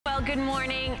Well, good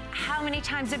morning. How many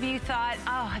times have you thought,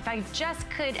 oh, if I just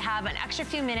could have an extra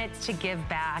few minutes to give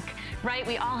back, right?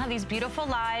 We all have these beautiful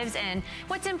lives, and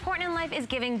what's important in life is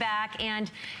giving back. And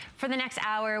for the next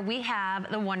hour, we have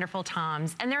the wonderful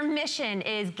TOMS, and their mission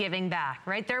is giving back,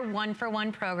 right? Their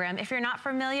one-for-one program. If you're not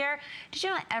familiar, did you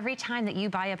know every time that you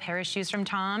buy a pair of shoes from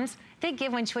TOMS, they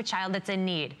give one to a child that's in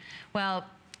need? Well,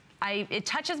 it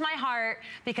touches my heart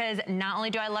because not only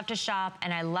do I love to shop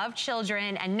and I love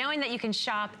children, and knowing that you can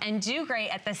shop and do great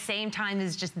at the same time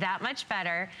is just that much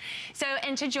better. So,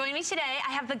 and to join me today,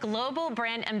 I have the Global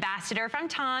Brand Ambassador from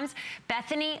TOMS,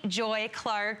 Bethany Joy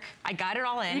Clark. I got it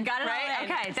all in. You got it right? all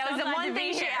in. Okay, that was the one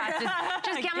thing she asked.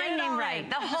 Just get my name right,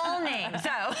 the whole name. So,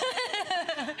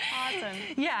 awesome.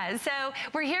 Yeah, so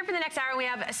we're here for the next hour. We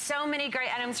have so many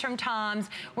great items from TOMS.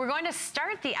 We're going to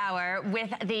start the hour with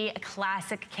the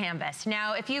classic canvas.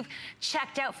 Now, if you've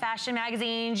checked out fashion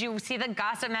magazines, you see the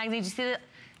gossip magazines, you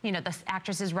see the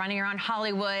actresses running around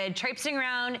Hollywood, traipsing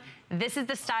around. This is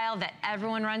the style that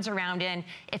everyone runs around in.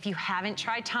 If you haven't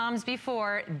tried TOMS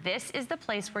before, this is the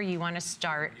place where you want to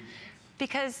start,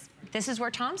 because this is where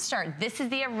TOMS start. This is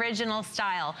the original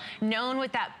style, known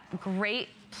with that great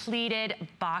pleated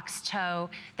box toe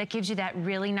that gives you that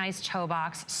really nice toe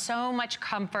box, so much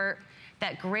comfort,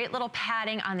 that great little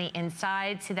padding on the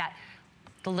inside, see that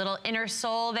the little inner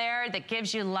sole there that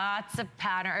gives you lots of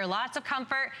pattern, or lots of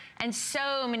comfort, and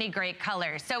so many great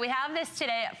colors. So we have this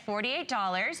today at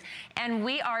 $48, and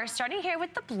we are starting here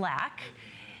with the black,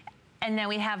 and then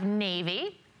we have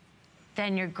navy,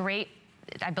 then your great,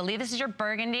 I believe this is your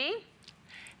burgundy,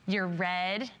 your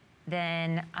red,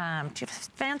 then do you have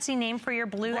a fancy name for your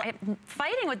blue? I'm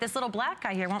fighting with this little black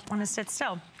guy here, won't want to sit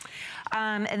still.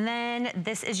 And then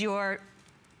this is your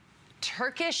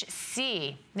Turkish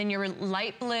sea, then your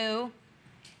light blue,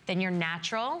 then your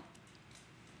natural,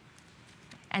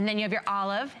 and then you have your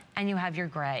olive, and you have your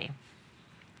gray.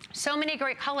 So many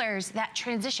great colors that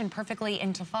transition perfectly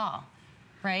into fall,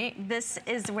 right? This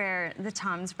is where the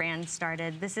TOMS brand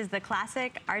started. This is the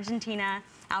classic Argentina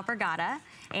alpargata,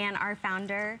 and our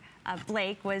founder,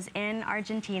 Blake, was in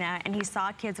Argentina, and he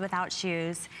saw kids without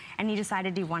shoes, and he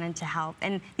decided he wanted to help.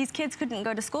 And these kids couldn't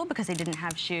go to school because they didn't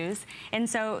have shoes. And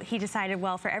so he decided,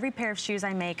 well, for every pair of shoes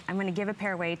I make, I'm gonna give a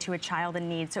pair away to a child in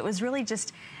need. So it was really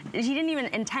just, he didn't even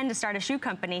intend to start a shoe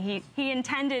company. He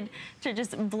intended to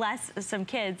just bless some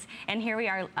kids. And here we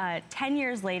are, 10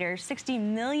 years later, 60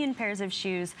 million pairs of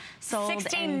shoes sold and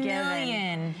given. 60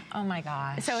 million, oh my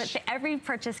gosh. So every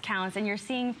purchase counts, and you're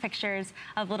seeing pictures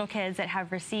of little kids that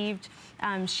have received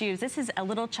shoes. This is a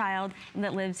little child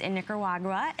that lives in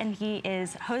Nicaragua, and he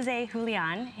is Jose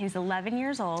Julian. He's 11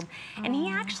 years old, and he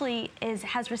actually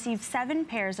has received 7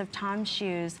 pairs of TOMS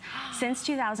shoes since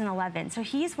 2011. So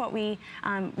he's what we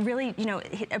really,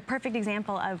 a perfect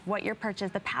example of what your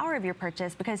purchase, the power of your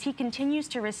purchase, because he continues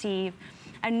to receive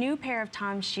a new pair of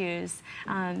TOMS shoes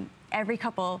every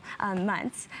couple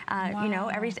months, wow.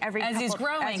 every as he's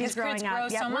growing, as he's growing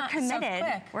up. Yeah, we're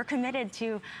committed. We're committed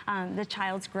to the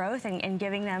child's growth and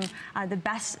giving them the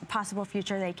best possible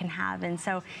future they can have. And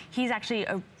so he's actually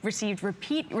received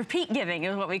repeat giving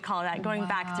is what we call that, going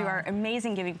back through our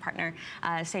amazing giving partner,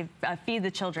 Feed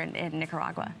the Children in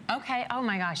Nicaragua. Okay. Oh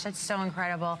my gosh, that's so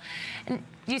incredible. And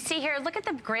you see here, look at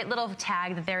the great little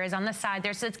tag that there is on the side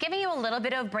there. So it's giving you a little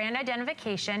bit of brand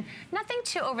identification, nothing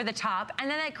too over the top, and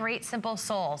then that great simple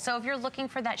sole. So if you're looking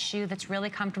for that shoe that's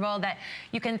really comfortable, that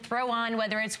you can throw on,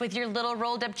 whether it's with your little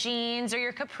rolled up jeans or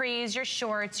your capris, your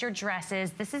shorts, your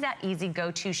dresses, this is that easy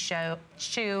go-to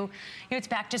shoe. It's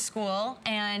back to school,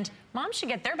 and moms should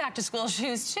get their back to school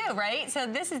shoes too, right? So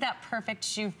this is that perfect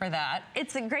shoe for that.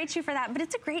 It's a great shoe for that, but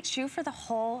it's a great shoe for the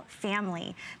whole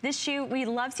family. This shoe, we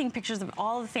love seeing pictures of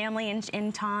all the family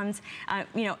in TOMS.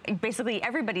 Basically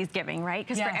everybody's giving, right?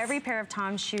 Because for every pair of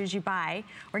TOMS shoes you buy,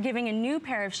 we're giving a new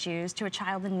pair of shoes to a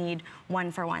child in need,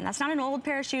 one for one. That's not an old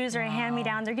pair of shoes or a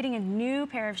hand-me-down. They're getting a new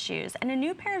pair of shoes. And a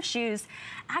new pair of shoes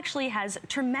actually has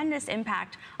tremendous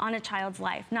impact on a child's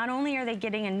life. Not only are they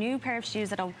getting a new pair of shoes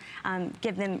that'll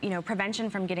give them, prevention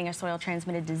from getting a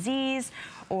soil-transmitted disease,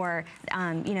 or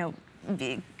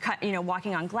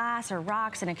walking on glass or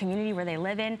rocks in a community where they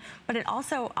live in, but it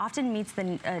also often meets the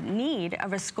need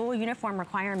of a school uniform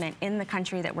requirement in the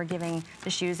country that we're giving the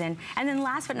shoes in. And then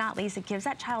last but not least, it gives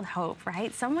that child hope,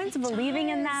 right? Someone's believing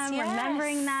in them,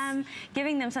 remembering them,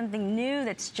 giving them something new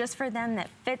that's just for them, that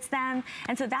fits them.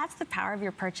 And so that's the power of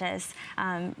your purchase,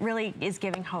 really is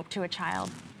giving hope to a child.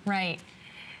 Right.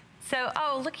 So,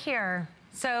 oh, look here.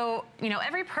 So,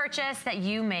 every purchase that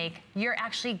you make, you're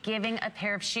actually giving a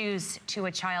pair of shoes to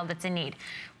a child that's in need.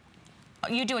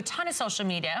 you do a ton of social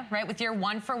media, right, with your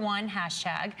 1-for-1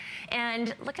 hashtag.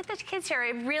 And look at the kids here.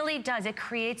 It really does. It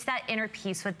creates that inner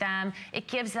peace with them. It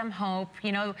gives them hope.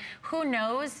 You know, who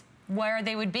knows where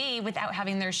they would be without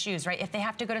having their shoes, right? If they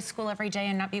have to go to school every day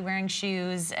and not be wearing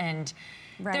shoes, and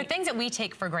right. They're things that we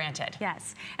take for granted.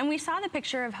 Yes, and we saw the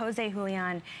picture of Jose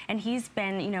Julian, and he's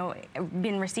been, you know,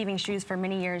 been receiving shoes for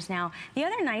many years now. The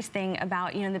other nice thing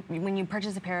about, you know, when you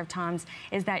purchase a pair of TOMS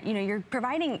is that, you know, you're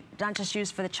providing not just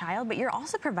shoes for the child, but you're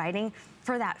also providing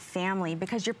for that family,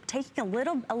 because you're taking a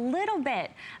little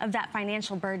bit of that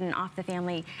financial burden off the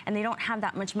family, and they don't have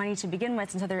that much money to begin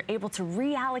with, and so they're able to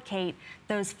reallocate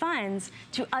those funds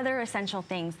to other essential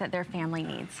things that their family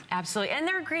needs. Absolutely, and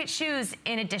they're great shoes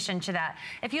in addition to that.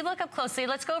 If you look up closely,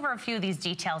 let's go over a few of these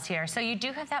details here. So you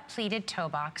do have that pleated toe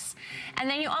box, and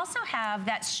then you also have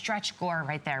that stretch gore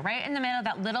right there, right in the middle,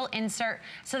 that little insert,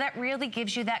 so that really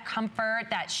gives you that comfort,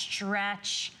 that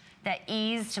stretch, that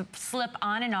ease to slip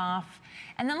on and off.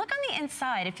 And then look on the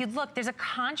inside. If you look, there's a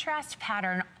contrast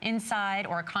pattern inside,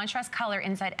 or a contrast color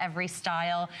inside every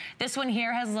style. This one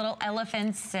here has little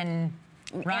elephants and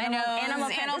rhinos. Animal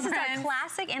print. This is our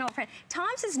classic animal print.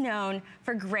 TOMS is known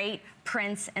for great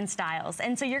prints and styles.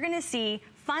 And so you're gonna see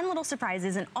fun little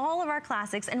surprises in all of our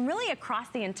classics, and really across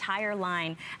the entire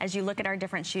line as you look at our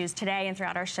different shoes today and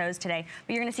throughout our shows today.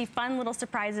 But you're gonna see fun little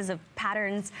surprises of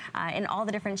patterns in all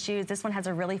the different shoes. This one has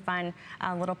a really fun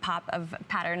little pop of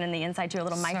pattern in the inside too, a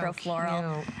little micro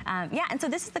floral. Yeah, and so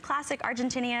this is the classic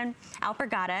Argentinian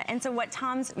alpargata. And so what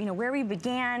TOMS, you know, where we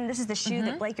began, this is the shoe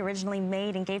that Blake originally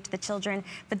made and gave to the children,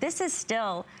 but this is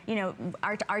still, you know,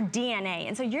 our DNA.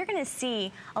 And so you're gonna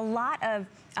see a lot of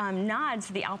nods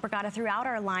to the alpargata throughout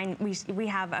our line. We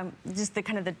have just the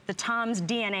kind of the TOMS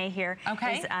DNA here.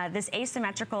 Okay. Is this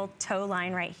asymmetrical toe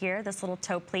line right here, this little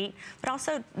toe pleat, but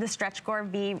also the stretch gore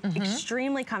V,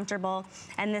 extremely comfortable,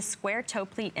 and this square toe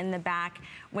pleat in the back,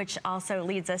 which also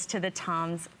leads us to the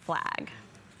TOMS flag.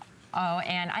 Oh,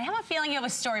 and I have a feeling you have a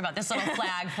story about this little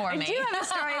flag for me. I do have a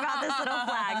story about this little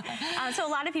flag. So a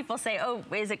lot of people say, oh,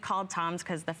 is it called TOMS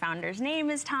because the founder's name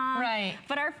is Tom? Right.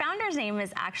 But our founder's name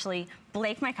is actually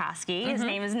Blake Mycoskie. His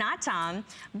name is not Tom,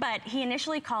 but he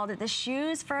initially called it the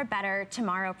Shoes for a Better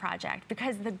Tomorrow Project,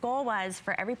 because the goal was,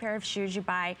 for every pair of shoes you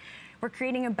buy, we're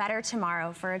creating a better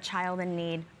tomorrow for a child in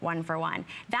need, 1-for-1.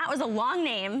 That was a long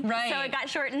name, right. So it got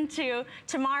shortened to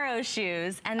Tomorrow's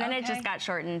Shoes, and then it just got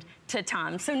shortened to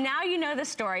TOMS. So now you know the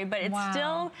story, but it's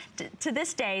still, to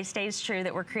this day, stays true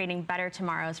that we're creating better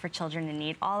tomorrows for children in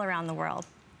need all around the world.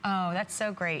 Oh, that's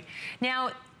so great.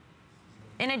 Now,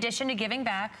 in addition to giving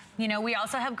back, you know, we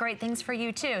also have great things for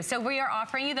you too. So we are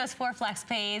offering you those 4 flex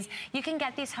pays. You can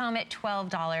get these home at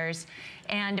 $12.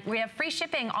 And we have free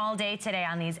shipping all day today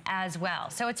on these as well.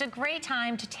 So it's a great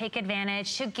time to take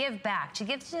advantage, to give back, to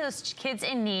give to those kids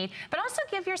in need, but also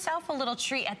give yourself a little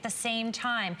treat at the same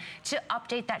time to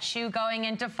update that shoe going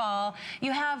into fall.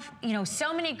 You have, you know,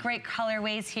 so many great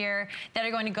colorways here that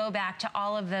are going to go back to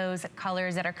all of those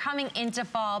colors that are coming into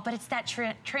fall, but it's that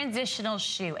transitional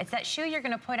shoe. It's that shoe you're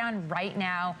going to put on right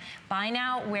now, buy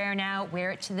now,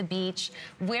 wear it to the beach,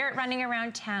 wear it running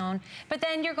around town, but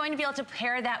then you're going to be able to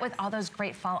pair that with all those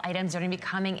great fall items that are going to be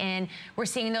coming in. We're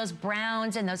seeing those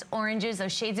browns and those oranges,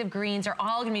 those shades of greens are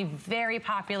all going to be very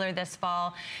popular this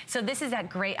fall. So this is that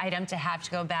great item to have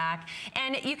to go back.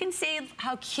 And you can see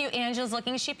how cute Angela's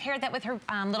looking. She paired that with her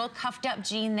little cuffed up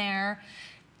jean there.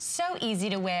 So easy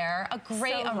to wear, a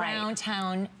great around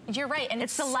town. You're right, and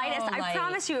it's the lightest. So light. I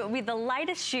promise you, it will be the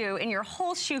lightest shoe in your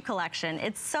whole shoe collection.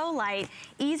 It's so light,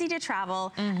 easy to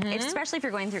travel, especially if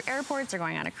you're going through airports or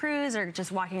going on a cruise or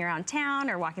just walking around town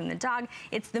or walking the dog.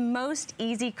 It's the most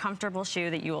easy, comfortable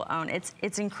shoe that you will own.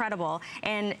 It's incredible,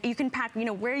 and you can pack. You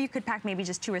know, where you could pack maybe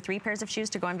just 2 or 3 pairs of shoes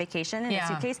to go on vacation in a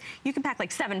suitcase, you can pack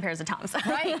like 7 pairs of TOMS.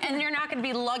 Right, and you're not going to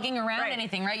be lugging around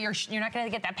anything, right? You're not going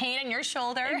to get that pain in your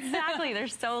shoulder. Exactly. They're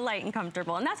so light and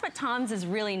comfortable, and that's what TOMS is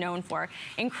really known for.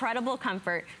 Incredible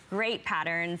comfort, great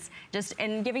patterns,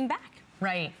 and giving back.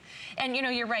 Right. And you know,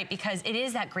 you're right, because it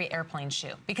is that great airplane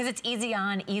shoe, because it's easy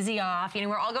on, easy off. You know,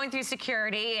 we're all going through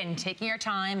security and taking our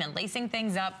time and lacing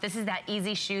things up. This is that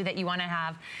easy shoe that you want to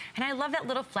have. And I love that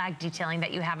little flag detailing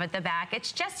that you have at the back.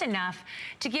 It's just enough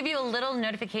to give you a little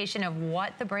notification of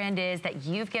what the brand is that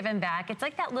you've given back. It's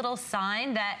like that little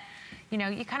sign that, you know,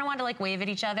 you kind of want to like wave at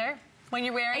each other. when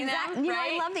you're wearing them, exactly. You know,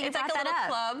 right? I love that you brought that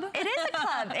up. It's like a little club. It is a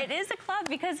club. It is a club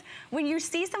because when you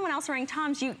see someone else wearing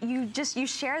Toms, you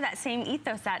share that same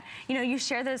ethos, that, you know, you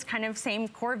share those kind of same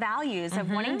core values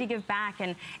of wanting to give back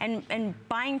and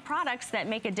buying products that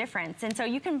make a difference. And so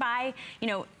you can buy, you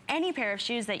know, any pair of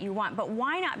shoes that you want, but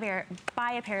why not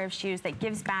buy a pair of shoes that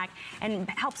gives back and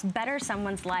helps better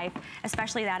someone's life,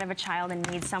 especially that of a child in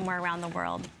need somewhere around the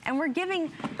world. And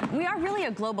we are really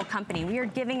a global company. We are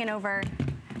giving in over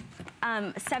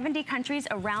 70 countries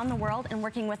around the world and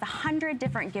working with 100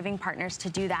 different giving partners to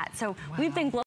do that. So we've been global.